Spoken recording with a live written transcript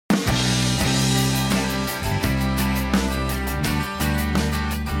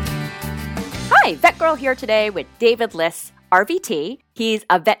Hi, VETgirl here today with David Liss, RVT. He's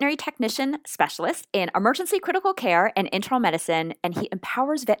a veterinary technician specialist in emergency critical care and internal medicine, and he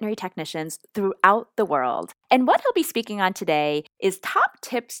empowers veterinary technicians throughout the world. And what he'll be speaking on today is top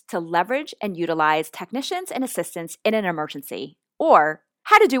tips to leverage and utilize technicians and assistants in an emergency, or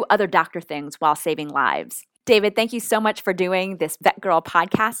how to do other doctor things while saving lives. David, thank you so much for doing this VETgirl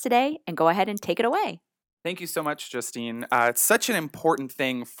podcast today, and go ahead and take it away. Thank you so much, Justine. It's such an important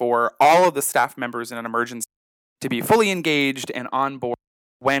thing for all of the staff members in an emergency to be fully engaged and on board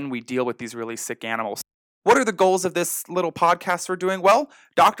when we deal with these really sick animals. What are the goals of this little podcast we're doing? Well,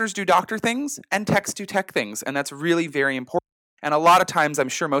 doctors do doctor things and techs do tech things, and that's really very important. And a lot of times, I'm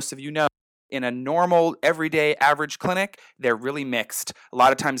sure most of you know, in a normal, everyday, average clinic, they're really mixed. A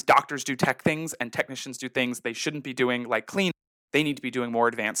lot of times, doctors do tech things and technicians do things they shouldn't be doing, like cleaning. They need to be doing more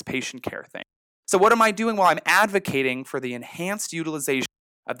advanced patient care things. So what am I doing? Well, I'm advocating for the enhanced utilization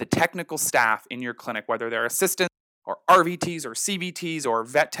of the technical staff in your clinic, whether they're assistants or RVTs or CVTs or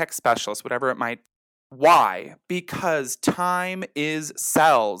vet tech specialists, whatever it might be. Why? Because time is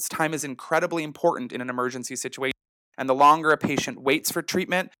cells. Time is incredibly important in an emergency situation. And the longer a patient waits for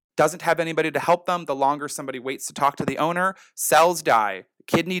treatment, doesn't have anybody to help them, the longer somebody waits to talk to the owner, cells die.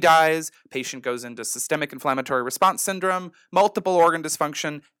 Kidney dies, patient goes into systemic inflammatory response syndrome, multiple organ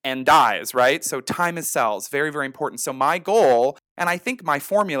dysfunction, and dies, right? So time is cells, very, very important. So my goal, and I think my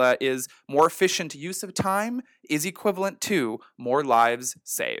formula is more efficient use of time is equivalent to more lives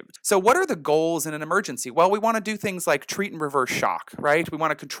saved. So what are the goals in an emergency? Well, we want to do things like treat and reverse shock, right? We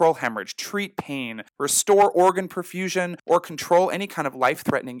want to control hemorrhage, treat pain, restore organ perfusion, or control any kind of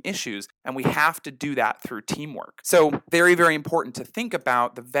life-threatening issues. And we have to do that through teamwork. So very, very important to think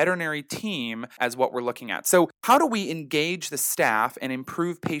about the veterinary team as what we're looking at. So how do we engage the staff and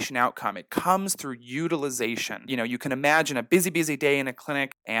improve patient outcome? It comes through utilization. You know, you can imagine a busy day in a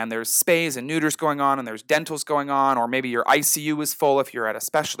clinic and there's spays and neuters going on and there's dentals going on, or maybe your ICU is full if you're at a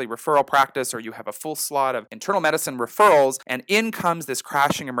specialty referral practice, or you have a full slot of internal medicine referrals, and in comes this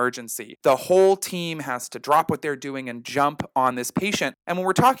crashing emergency. The whole team has to drop what they're doing and jump on this patient. And when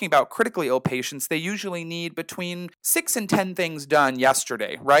we're talking about critically ill patients, they usually need between 6 and 10 things done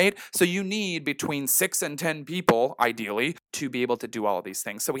yesterday, right? So you need between 6 and 10 people, ideally, to be able to do all of these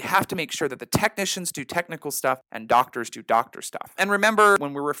things. So we have to make sure that the technicians do technical stuff and doctors do doctor stuff. And remember,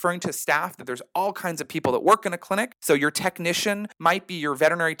 when we're referring to staff, that there's all kinds of people that work in a clinic. So your technician might be your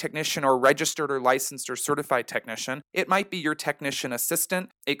veterinary technician or registered or licensed or certified technician. It might be your technician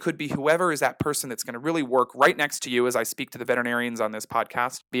assistant. It could be whoever is that person that's going to really work right next to you as I speak to the veterinarians on this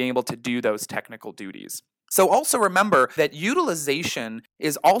podcast, being able to do those technical duties. So also remember that utilization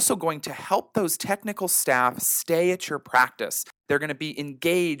is also going to help those technical staff stay at your practice. They're going to be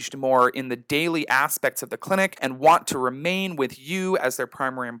engaged more in the daily aspects of the clinic and want to remain with you as their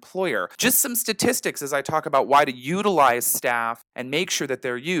primary employer. Just some statistics as I talk about why to utilize staff and make sure that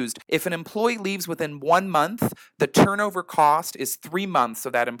they're used. If an employee leaves within 1 month, the turnover cost is 3 months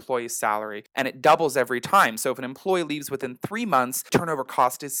of that employee's salary, and it doubles every time. So if an employee leaves within 3 months, turnover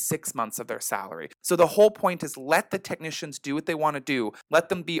cost is 6 months of their salary. So the whole point is let the technicians do what they want to do. Let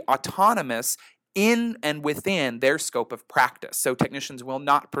them be autonomous in and within their scope of practice. So technicians will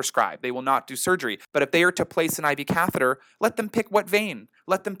not prescribe. They will not do surgery. But if they are to place an IV catheter, let them pick what vein.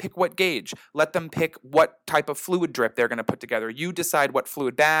 Let them pick what gauge. Let them pick what type of fluid drip they're going to put together. You decide what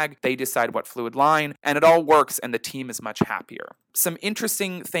fluid bag. They decide what fluid line. And it all works, and the team is much happier. Some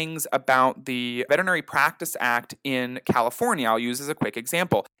interesting things about the Veterinary Practice Act in California, I'll use as a quick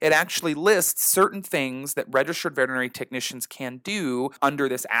example. It actually lists certain things that registered veterinary technicians can do under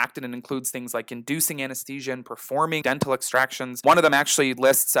this act, and it includes things like inducing anesthesia and performing dental extractions. One of them actually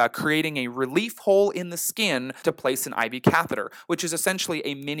lists creating a relief hole in the skin to place an IV catheter, which is essentially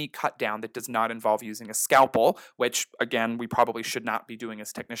a mini cut down that does not involve using a scalpel, which again, we probably should not be doing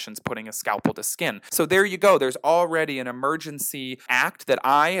as technicians, putting a scalpel to skin. So there you go. There's already an emergency act that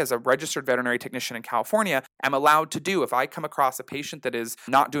I, as a registered veterinary technician in California, am allowed to do. If I come across a patient that is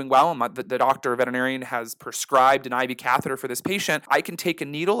not doing well and the doctor or veterinarian has prescribed an IV catheter for this patient, I can take a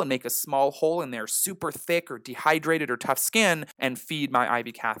needle and make a small hole in their super thick or dehydrated or tough skin and feed my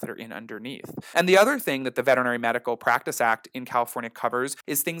IV catheter in underneath. And the other thing that the Veterinary Medical Practice Act in California covers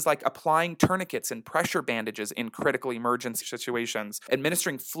is things like applying tourniquets and pressure bandages in critical emergency situations,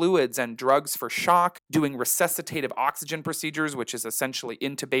 administering fluids and drugs for shock, doing resuscitative oxygen procedures, which is essentially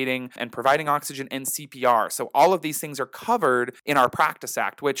intubating and providing oxygen, and CPR. So all of these things are covered in our Practice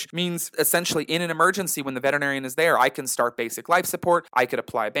Act, which means essentially in an emergency when the veterinarian is there, I can start basic life support, I could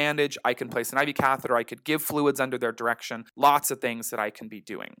apply a bandage, I can place an IV catheter, I could give fluids under their direction, lots of things that I can be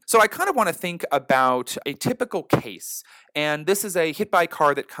doing. So I kind of want to think about a typical case. And this is a hit point-by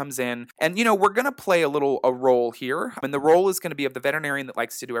car that comes in, and we're going to play a role here, and the role is going to be of the veterinarian that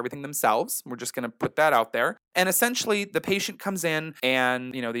likes to do everything themselves. We're just going to put that out there. And essentially, the patient comes in,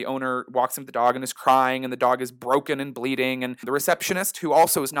 and the owner walks in with the dog and is crying, and the dog is broken and bleeding, and the receptionist, who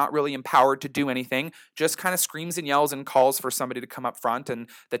also is not really empowered to do anything, just kind of screams and yells and calls for somebody to come up front, and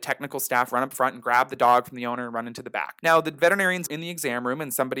the technical staff run up front and grab the dog from the owner and run into the back. Now, the veterinarian's in the exam room,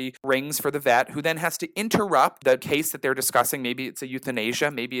 and somebody rings for the vet, who then has to interrupt the case that they're discussing. Maybe it's a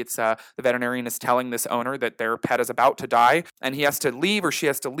euthanasia. Maybe it's the veterinarian is telling this owner that their pet is about to die, and he has to leave, or she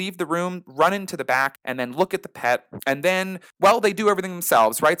has to leave the room, run into the back, and then look at the pet. And then, they do everything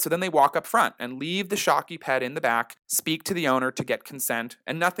themselves, right? So then they walk up front and leave the shocky pet in the back, speak to the owner to get consent,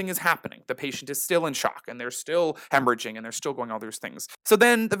 and nothing is happening. The patient is still in shock, and they're still hemorrhaging, and they're still going all those things. So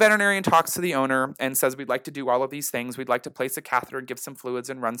then the veterinarian talks to the owner and says, we'd like to do all of these things. We'd like to place a catheter and give some fluids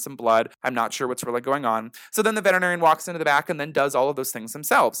and run some blood. I'm not sure what's really going on. So then the veterinarian walks into the back and then does all of those things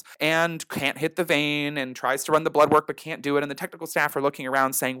themselves, and can't hit the vein, and tries to run the blood work but can't do it. And the technical staff are looking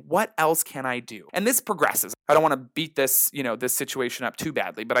around saying, what else can I do? And this progresses. I don't want to beat this, this situation up too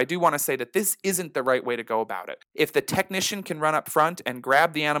badly, but I do want to say that this isn't the right way to go about it. If the technician can run up front and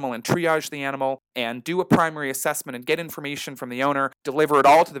grab the animal and triage the animal and do a primary assessment and get information from the owner, deliver it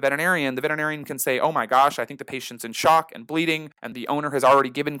all to the veterinarian can say, oh my gosh, I think the patient's in shock and bleeding, and the owner has already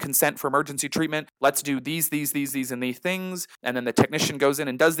given consent for emergency treatment. Let's do these, and these things. And then the technician goes in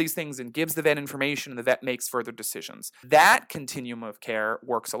and does these things and gives the vet information, and the vet makes further decisions. That continuum of care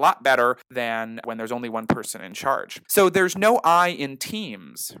works a lot better than when there's only one person in charge. So there's no I in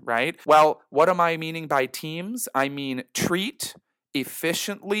teams, right? Well, what am I meaning by teams? I mean treat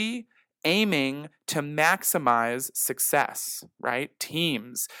efficiently, aiming to maximize success, right?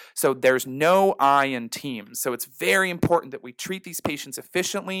 Teams. So there's no I in teams. So it's very important that we treat these patients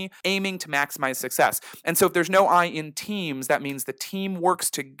efficiently, aiming to maximize success. And so if there's no I in teams, that means the team works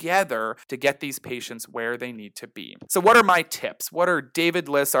together to get these patients where they need to be. So what are my tips? What are David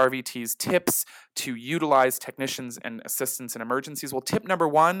Liss, RVT's tips to utilize technicians and assistants in emergencies? Well, tip number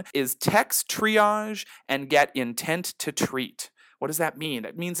 1 is text triage and get intent to treat. What does that mean?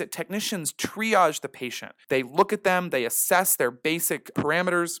 That means that technicians triage the patient. They look at them, they assess their basic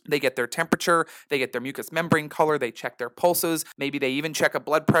parameters, they get their temperature, they get their mucous membrane color, they check their pulses, maybe they even check a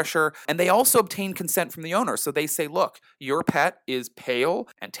blood pressure, and they also obtain consent from the owner. So they say, look, your pet is pale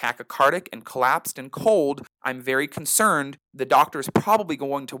and tachycardic and collapsed and cold. I'm very concerned. The doctor is probably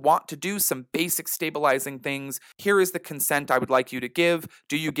going to want to do some basic stabilizing things. Here is the consent I would like you to give.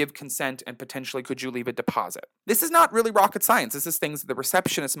 Do you give consent, and potentially could you leave a deposit? This is not really rocket science. This is things that the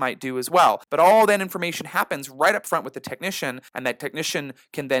receptionist might do as well. But all that information happens right up front with the technician, and that technician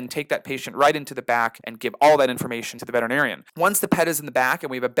can then take that patient right into the back and give all that information to the veterinarian. Once the pet is in the back and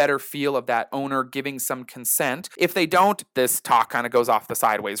we have a better feel of that owner giving some consent, if they don't, this talk kind of goes off the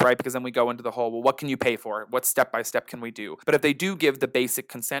sideways, right? Because then we go into the whole, well, what can you pay for? What step-by-step can we do? But if they do give the basic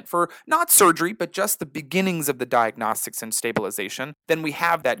consent for not surgery, but just the beginnings of the diagnostics and stabilization, then we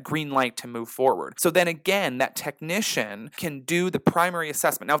have that green light to move forward. So then again, that technician can do the primary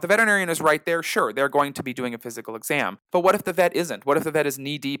assessment. Now, if the veterinarian is right there, sure, they're going to be doing a physical exam. But what if the vet isn't? What if the vet is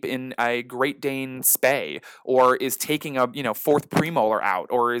knee-deep in a Great Dane spay, or is taking a fourth premolar out,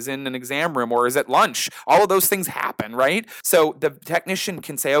 or is in an exam room, or is at lunch? All of those things happen, right? So the technician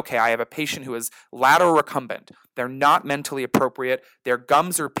can say, okay, I have a patient who is lateral recumbent. They're not mentally appropriate. Their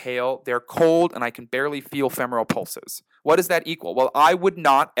gums are pale. They're cold, and I can barely feel femoral pulses. What does that equal? Well, I would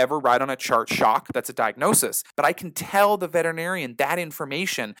not ever write on a chart shock. That's a diagnosis. But I can tell the veterinarian that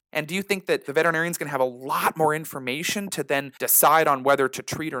information. And do you think that the veterinarian's going to have a lot more information to then decide on whether to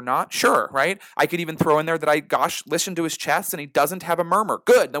treat or not? Sure, right? I could even throw in there that I listened to his chest and he doesn't have a murmur.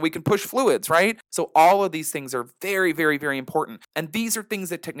 Good. Then we can push fluids, right? So all of these things are very, very, very important. And these are things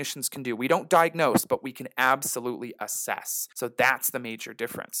that technicians can do. We don't diagnose, but we can absolutely assess. So that's the major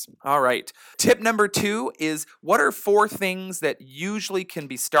difference. All right. Tip number 2 is, what are 4 things that usually can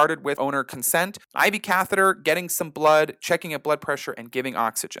be started with owner consent? IV catheter, getting some blood, checking a blood pressure, and giving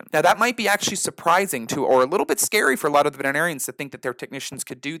oxygen. Now that might be actually surprising to, or a little bit scary for a lot of the veterinarians to think that their technicians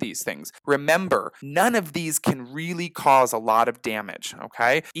could do these things. Remember, none of these can really cause a lot of damage,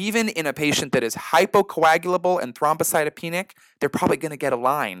 okay? Even in a patient that is hypocoagulable and thrombocytopenic, they're probably going to get a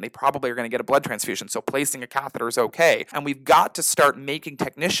line. They probably are going to get a blood transfusion, so placing a catheter is okay. And we've got to start making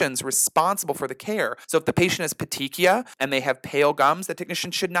technicians responsible for the care. So if the patient has petechia, area and they have pale gums, the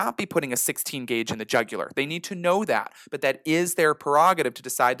technician should not be putting a 16 gauge in the jugular. They need to know that, but that is their prerogative to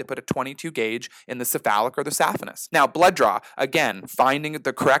decide to put a 22 gauge in the cephalic or the saphenous. Now, blood draw, again, finding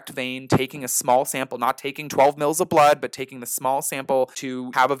the correct vein, taking a small sample, not taking 12 mils of blood, but taking the small sample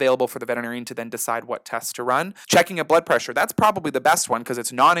to have available for the veterinarian to then decide what tests to run. Checking a blood pressure, that's probably the best one because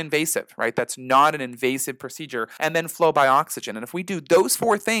it's non-invasive, right? That's not an invasive procedure. And then flow by oxygen. And if we do those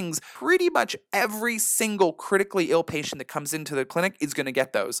four things, pretty much every single critically ill patient that comes into the clinic is going to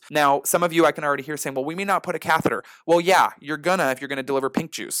get those. Now, some of you I can already hear saying, well, we may not put a catheter. Well, yeah, you're gonna if you're going to deliver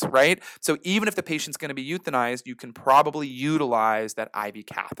pink juice, right? So even if the patient's going to be euthanized, you can probably utilize that IV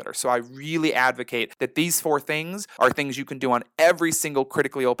catheter. So I really advocate that these four things are things you can do on every single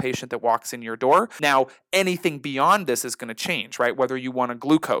critically ill patient that walks in your door. Now, anything beyond this is going to change, right? Whether you want a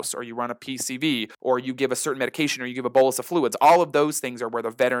glucose or you run a PCV or you give a certain medication or you give a bolus of fluids, all of those things are where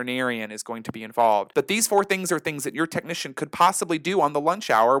the veterinarian is going to be involved. But these four things are things that your technician could possibly do on the lunch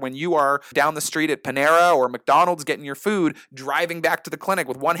hour when you are down the street at Panera or McDonald's getting your food, driving back to the clinic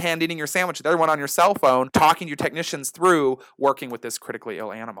with one hand eating your sandwich, the other one on your cell phone, talking to your technicians through working with this critically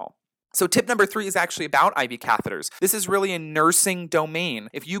ill animal. So tip number 3 is actually about IV catheters. This is really a nursing domain.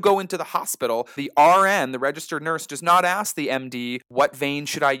 If you go into the hospital, the RN, the registered nurse, does not ask the MD, what vein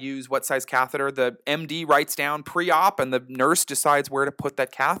should I use, what size catheter? The MD writes down pre-op and the nurse decides where to put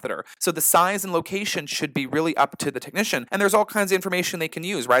that catheter. So the size and location should be really up to the technician. And there's all kinds of information they can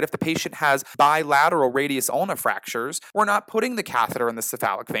use, right? If the patient has bilateral radius ulna fractures, we're not putting the catheter in the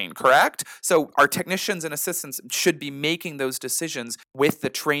cephalic vein, correct? So our technicians and assistants should be making those decisions with the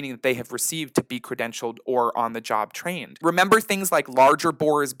training that they have received to be credentialed or on the job trained. Remember things like larger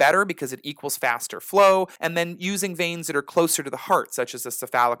bore is better because it equals faster flow, and then using veins that are closer to the heart, such as the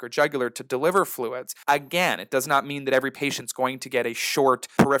cephalic or jugular, to deliver fluids. Again, it does not mean that every patient's going to get a short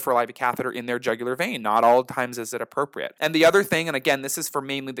peripheral IV catheter in their jugular vein. Not all times is it appropriate. And the other thing, and again, this is for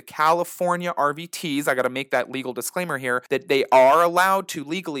mainly the California RVTs, I got to make that legal disclaimer here, that they are allowed to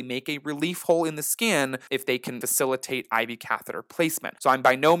legally make a relief hole in the skin if they can facilitate IV catheter placement. So I'm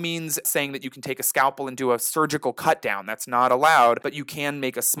by no means saying that you can take a scalpel and do a surgical cut down. That's not allowed, but you can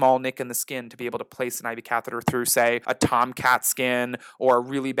make a small nick in the skin to be able to place an IV catheter through, say, a tomcat skin or a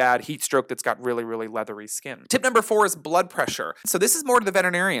really bad heat stroke that's got really, really leathery skin. Tip number 4 is blood pressure. So this is more to the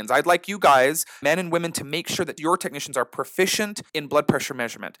veterinarians. I'd like you guys, men and women, to make sure that your technicians are proficient in blood pressure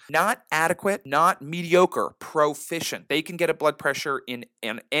measurement. Not adequate, not mediocre, proficient. They can get a blood pressure in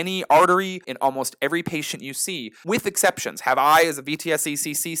any artery in almost every patient you see, with exceptions. Have I, as a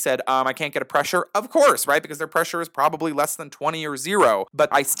VTS-ECC, said, I can't get a pressure? Of course, right? Because their pressure is probably less than 20 or 0, but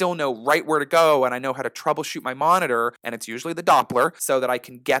I still know right where to go and I know how to troubleshoot my monitor, and it's usually the Doppler, so that I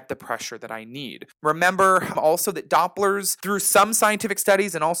can get the pressure that I need. Remember also that Dopplers, through some scientific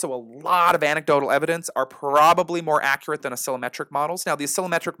studies and also a lot of anecdotal evidence, are probably more accurate than oscillometric models. Now, the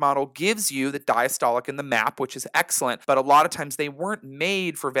oscillometric model gives you the diastolic and the map, which is excellent, but a lot of times they weren't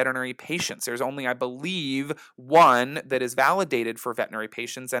made for veterinary patients. There's only, I believe, one that is validated for veterinary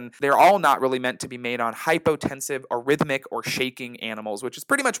patients, and they're all not really meant to be made on hypotensive, arrhythmic, or shaking animals, which is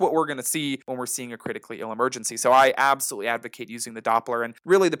pretty much what we're going to see when we're seeing a critically ill emergency. So I absolutely advocate using the Doppler, and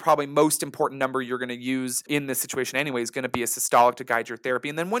really the probably most important number you're going to use in this situation anyway is going to be a systolic to guide your therapy.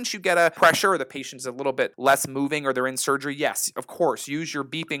 And then once you get a pressure or the patient's a little bit less moving or they're in surgery, yes, of course, use your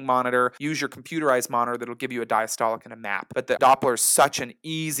beeping monitor, use your computerized monitor that'll give you a diastolic and a map. But the Doppler is such an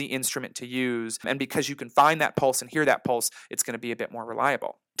easy instrument to use, and because you can find that pulse and hear that pulse, it's going to be a bit more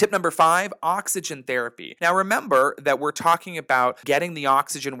reliable. Tip number 5, oxygen therapy. Now remember that we're talking about getting the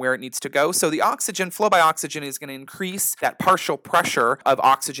oxygen where it needs to go. So the oxygen, flow by oxygen, is going to increase that partial pressure of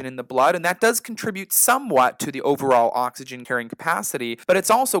oxygen in the blood, and that does contribute somewhat to the overall oxygen carrying capacity, but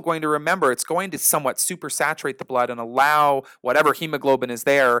it's also going to somewhat supersaturate the blood and allow whatever hemoglobin is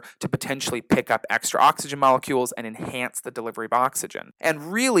there to potentially pick up extra oxygen molecules and enhance the delivery of oxygen.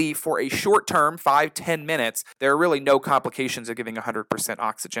 And really, for a short term, 5-10 minutes, there are really no complications of giving 100%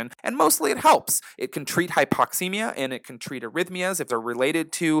 oxygen. And mostly it helps. It can treat hypoxemia and it can treat arrhythmias if they're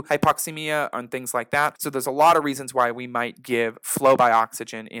related to hypoxemia and things like that. So there's a lot of reasons why we might give flow by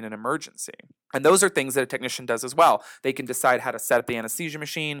oxygen in an emergency. And those are things that a technician does as well. They can decide how to set up the anesthesia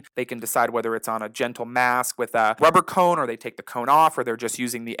machine. They can decide whether it's on a gentle mask with a rubber cone, or they take the cone off, or they're just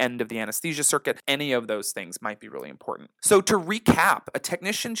using the end of the anesthesia circuit. Any of those things might be really important. So to recap, a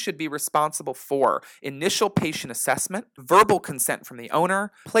technician should be responsible for initial patient assessment, verbal consent from the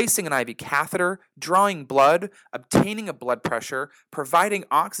owner, placing an IV catheter, drawing blood, obtaining a blood pressure, providing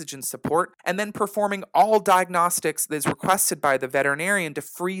oxygen support, and then performing all diagnostics that is requested by the veterinarian to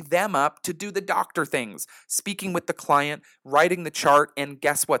free them up to do the the doctor things, speaking with the client, writing the chart, and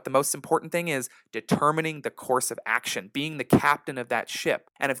guess what? The most important thing is determining the course of action, being the captain of that ship.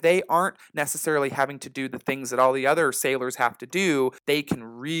 And if they aren't necessarily having to do the things that all the other sailors have to do, they can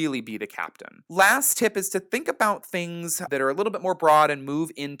really be the captain. Last tip is to think about things that are a little bit more broad and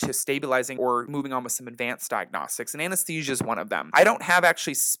move into stabilizing or moving on with some advanced diagnostics. And anesthesia is one of them. I don't have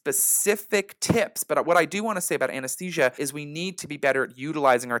actually specific tips, but what I do want to say about anesthesia is we need to be better at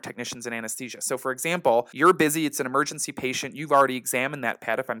utilizing our technicians in anesthesia. So for example, you're busy, it's an emergency patient, you've already examined that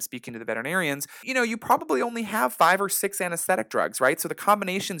pet. If I'm speaking to the veterinarians, you probably only have 5 or 6 anesthetic drugs, right? So the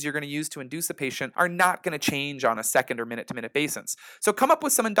combinations you're going to use to induce a patient are not going to change on a second or minute-to-minute basis. So come up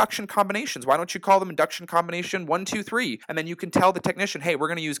with some induction combinations. Why don't you call them induction combination 1, 2, 3? And then you can tell the technician, hey, we're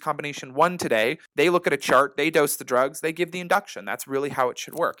going to use combination 1 today. They look at a chart, they dose the drugs, they give the induction. That's really how it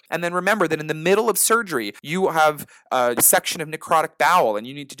should work. And then remember that in the middle of surgery, you have a section of necrotic bowel and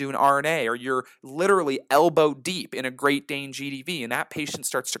you need to do an RNA, or you're literally elbow deep in a Great Dane GDV and that patient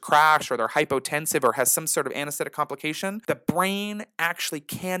starts to crash or they're hypotensive or has some sort of anesthetic complication. The brain actually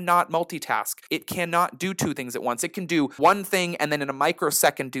cannot multitask. It cannot do 2 things at once. It can do one thing and then in a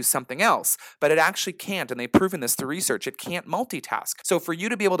microsecond do something else, but it actually can't, and they've proven this through research. It can't multitask. So for you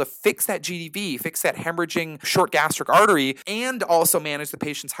to be able to fix that GDV, fix that hemorrhaging short gastric artery, and also manage the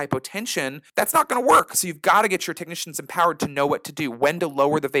patient's hypotension, that's not going to work. So you've got to get your technicians empowered to know what to do, when to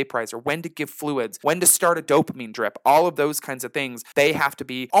lower the vaporizer, when to give fluids, when to start a dopamine drip, all of those kinds of things. They have to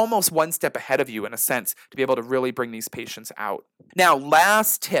be almost one step ahead of you in a sense to be able to really bring these patients out. Now,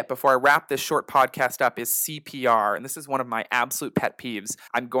 last tip before I wrap this short podcast up is CPR, and this is one of my absolute pet peeves.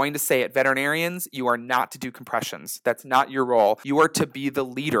 I'm going to say it, veterinarians, you are not to do compressions. That's not your role. You are to be the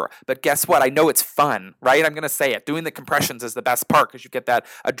leader. But guess what? I know it's fun, right? I'm going to say it. Doing the compressions is the best part because you get that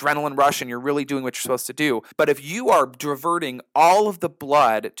adrenaline rush and you're really doing what you're supposed to do. But if you are diverting all of the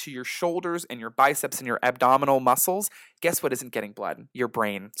blood to your shoulders and your biceps and your abdominal muscles, guess what isn't getting blood? Your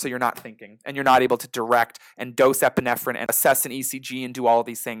brain. So you're not thinking and you're not able to direct and dose epinephrine and assess an ECG and do all of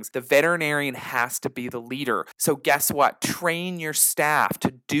these things. The veterinarian has to be the leader. So guess what? Train your staff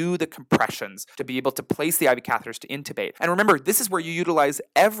to do the compressions, to be able to place the IV catheters, to intubate. And remember, this is where you utilize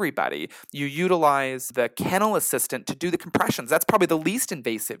everybody. You utilize the kennel assistant to do the compressions. That's probably the least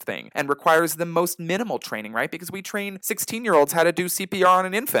invasive thing and requires the most minimal training, right? Because we train 16-year-olds how to do CPR on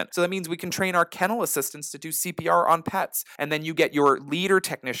an infant. So that means we can train our kennel assistants to do CPR on pets. And then you get your leader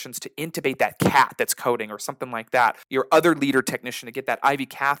technicians to intubate that cat that's coding or something like that. Your other leader technician to get that IV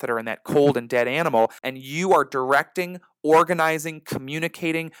catheter and that cold and dead animal. And you are directing, organizing,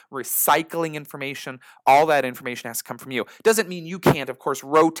 communicating, recycling information. All that information has to come from you. Doesn't mean you can't, of course,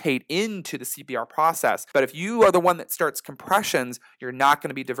 rotate into the CPR process. But if you are the one that starts compressions, you're not going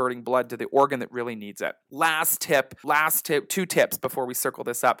to be diverting blood to the organ that really needs it. Last tip, 2 tips before we circle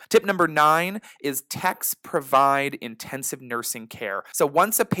this up. Tip number 9 is techs provide intensive nursing care. So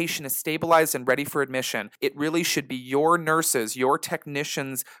once a patient is stabilized and ready for admission, it really should be your nurses, your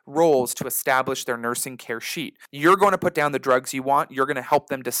technicians' roles to establish their nursing care sheet. You're going to put down the drugs you want. You're going to help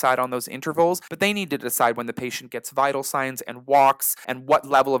them decide on those intervals, but they need to decide when the patient gets vital signs and walks and what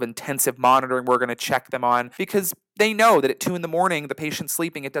level of intensive monitoring we're going to check them on, because they know that at 2 a.m, the patient's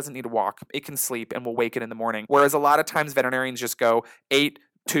sleeping. It doesn't need to walk. It can sleep and we'll wake it in the morning. Whereas a lot of times veterinarians just go 8,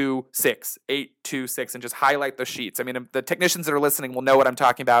 2, 6, 8, 2, 6, and just highlight the sheets. I mean, the technicians that are listening will know what I'm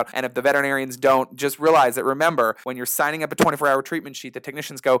talking about. And if the veterinarians don't, just realize that, remember, when you're signing up a 24-hour treatment sheet, the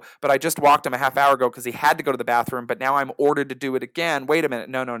technicians go, but I just walked him a half hour ago because he had to go to the bathroom, but now I'm ordered to do it again. Wait a minute.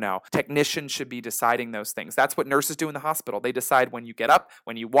 No. Technicians should be deciding those things. That's what nurses do in the hospital. They decide when you get up,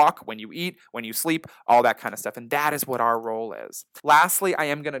 when you walk, when you eat, when you sleep, all that kind of stuff. And that is what our role is. Lastly, I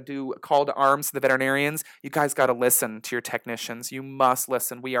am going to do a call to arms to the veterinarians. You guys got to listen to your technicians. You must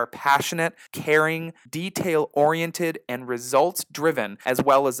listen. We are passionate, caring, detail-oriented, and results-driven, as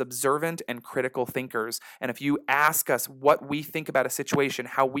well as observant and critical thinkers. And if you ask us what we think about a situation,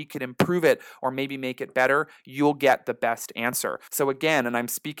 how we could improve it or maybe make it better, you'll get the best answer. So again, and I'm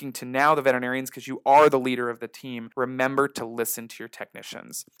speaking to now the veterinarians because you are the leader of the team, remember to listen to your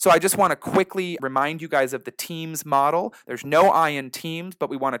technicians. So I just want to quickly remind you guys of the teams model. There's no I in teams, but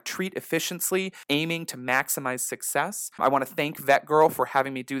we want to treat efficiently, aiming to maximize success. I want to thank VETgirl for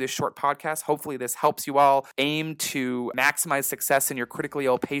having me do this short podcast. Hopefully this helps you all aim to maximize success in your critically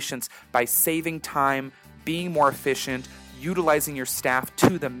ill patients by saving time, being more efficient, utilizing your staff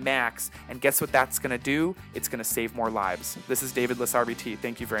to the max. And guess what that's going to do? It's going to save more lives. This is David Liss, RVT.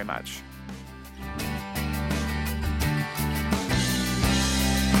 Thank you very much.